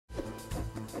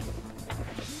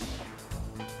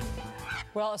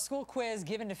Well, a school quiz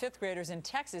given to fifth graders in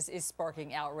Texas is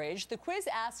sparking outrage. The quiz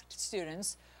asked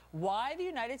students why the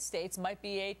United States might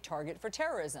be a target for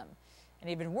terrorism. And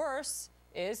even worse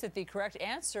is that the correct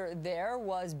answer there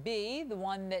was B, the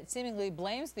one that seemingly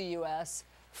blames the U.S.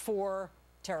 for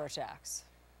terror attacks.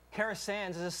 Kara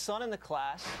Sands is a son in the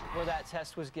class where that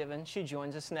test was given. She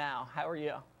joins us now. How are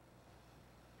you?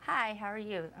 Hi, how are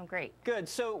you? I'm great. Good.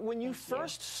 So when you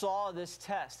first saw this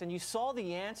test and you saw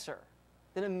the answer,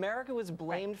 that America was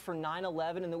blamed for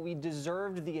 9/11 and that we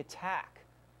deserved the attack,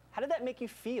 how did that make you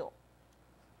feel?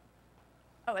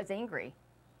 Oh, I was angry,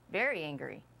 very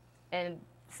angry, and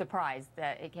surprised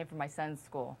that it came from my son's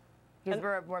school. Because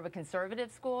we're more of a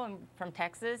conservative school and from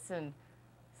Texas, and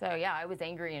so yeah, I was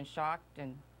angry and shocked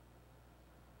and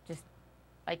just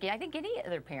like I think any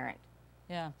other parent.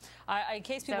 Yeah. In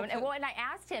case people. So, and I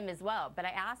asked him as well, but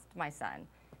I asked my son,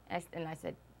 and I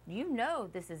said, "You know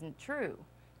this isn't true."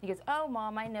 He goes, "Oh,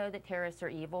 Mom, I know that terrorists are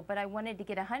evil, but I wanted to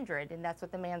get 100, and that's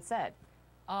what the man said."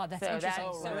 Oh, that's so interesting.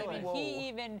 That's,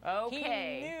 so he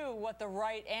knew what the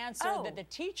right answer that the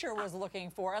teacher was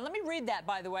looking for. And let me read that,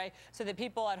 by the way, so that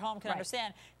people at home can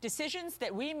understand. Decisions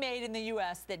that we made in the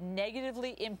U.S. that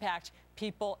negatively impact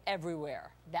people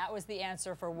everywhere. That was the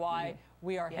answer for why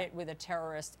we are hit with a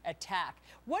terrorist attack.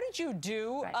 What did you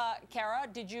do, Kara?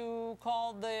 Did you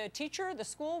call the teacher, the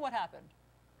school? What happened?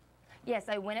 Yes,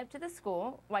 I went up to the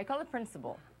school. Well, I called the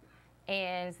principal.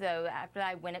 And so after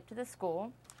I went up to the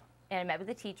school, and I met with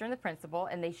the teacher and the principal,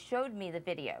 and they showed me the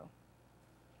video.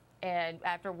 And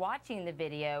after watching the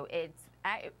video, it's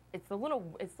a little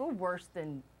worse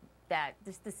than that.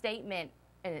 Just the statement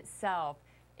in itself,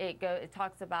 it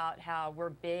talks about how we're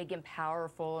big and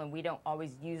powerful, and we don't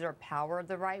always use our power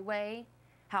the right way.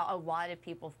 How a lot of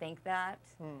people think that.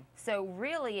 So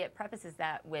really, it prefaces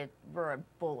that with we're a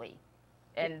bully,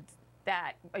 and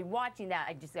that watching that,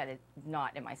 I just got a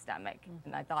knot in my stomach,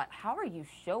 and I thought, how are you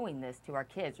showing this to our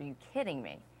kids? Are you kidding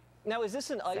me? Now, is this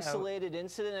an isolated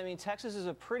incident? I mean, Texas is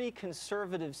a pretty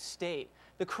conservative state.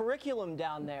 The curriculum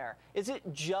down there, is it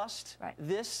just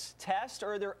this test,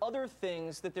 or are there other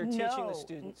things that they're teaching the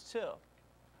students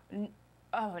too?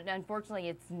 Oh, unfortunately,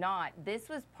 it's not. This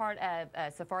was part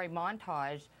of Safari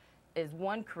Montage, is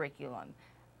one curriculum.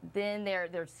 Then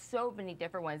there's so many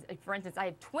different ones. For instance, I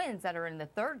have twins that are in the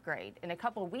 3rd grade, and a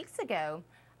couple of weeks ago,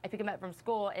 I picked them up from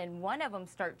school, and one of them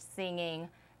starts singing,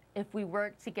 "If we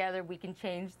work together, we can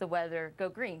change the weather. Go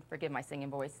green." Forgive my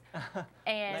singing voice.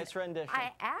 And nice rendition.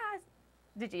 I asked,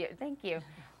 did you? Thank you.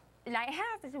 And I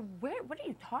asked, I said, what are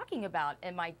you talking about?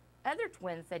 And my other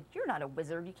twin said, "You're not a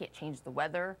wizard. You can't change the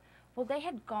weather." Well, they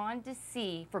had gone to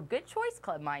see, for Good Choice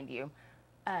Club, mind you,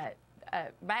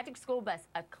 Magic School Bus,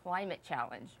 a climate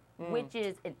challenge, which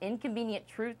is an inconvenient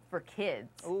truth for kids.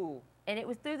 Ooh. And it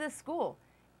was through the school.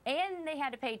 And they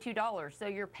had to pay $2, so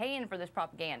you're paying for this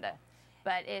propaganda.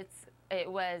 But it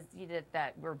was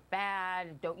that we're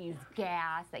bad, don't use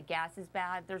gas, that gas is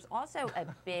bad. There's also a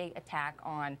big attack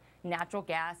on natural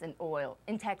gas and oil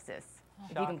in Texas.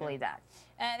 If you can believe that.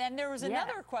 And there was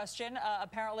another question,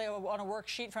 apparently on a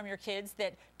worksheet from your kids,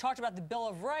 that talked about the Bill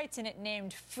of Rights, and it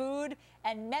named food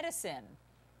and medicine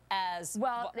as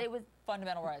it was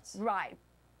fundamental rights. Right.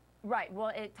 Well,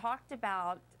 it talked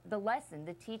about the lesson.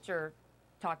 The teacher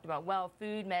talked about, well,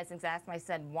 food, medicine. I asked my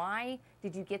son, why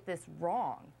did you get this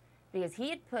wrong? Because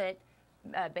he had put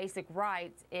basic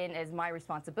rights in as my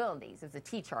responsibilities, as a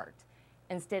T-chart,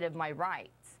 instead of my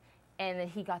rights. And then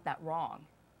he got that wrong,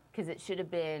 because it should have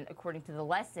been, according to the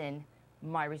lesson,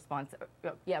 my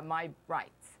my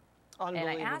rights. And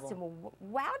I asked him, well,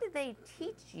 how did they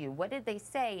teach you? What did they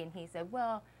say? And he said,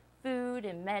 well, food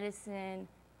and medicine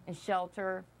and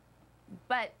shelter.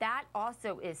 But that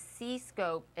also is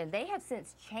C-Scope, and they have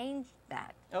since changed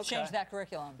that. Changed that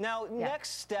curriculum. Now,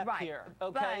 next step here,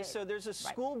 so there's a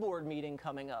school board meeting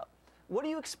coming up. What do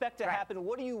you expect to happen?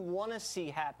 What do you want to see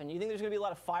happen? You think there's going to be a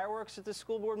lot of fireworks at this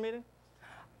school board meeting?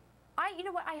 You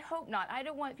know what, I hope not. I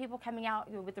don't want people coming out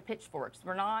with their pitchforks.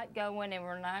 We're not going, and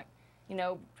we're not,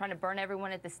 trying to burn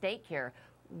everyone at the stake here.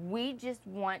 We just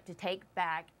want to take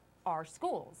back our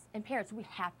schools. And parents, we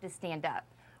have to stand up.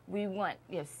 We want,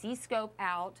 C-Scope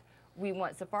out. We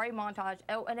want Safari Montage.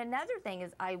 Oh, and another thing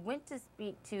is I went to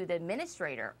speak to the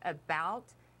administrator about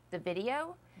the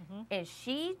video, and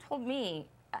she told me,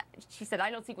 she said,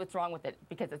 I don't see what's wrong with it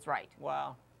because it's right.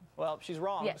 Wow. Well, she's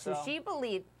wrong. Yeah, so she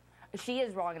believed she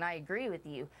is wrong, and I agree with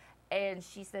you. And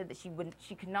she said that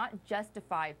she could not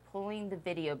justify pulling the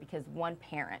video because one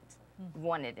parent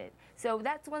wanted it. So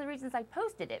that's one of the reasons I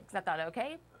posted it, because I thought,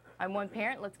 okay, I'm one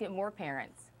parent, let's get more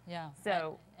parents. Yeah.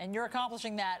 So and you're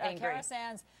accomplishing that. Kara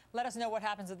Sands, let us know what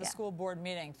happens at the school board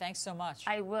meeting. Thanks so much.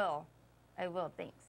 I will. Thanks.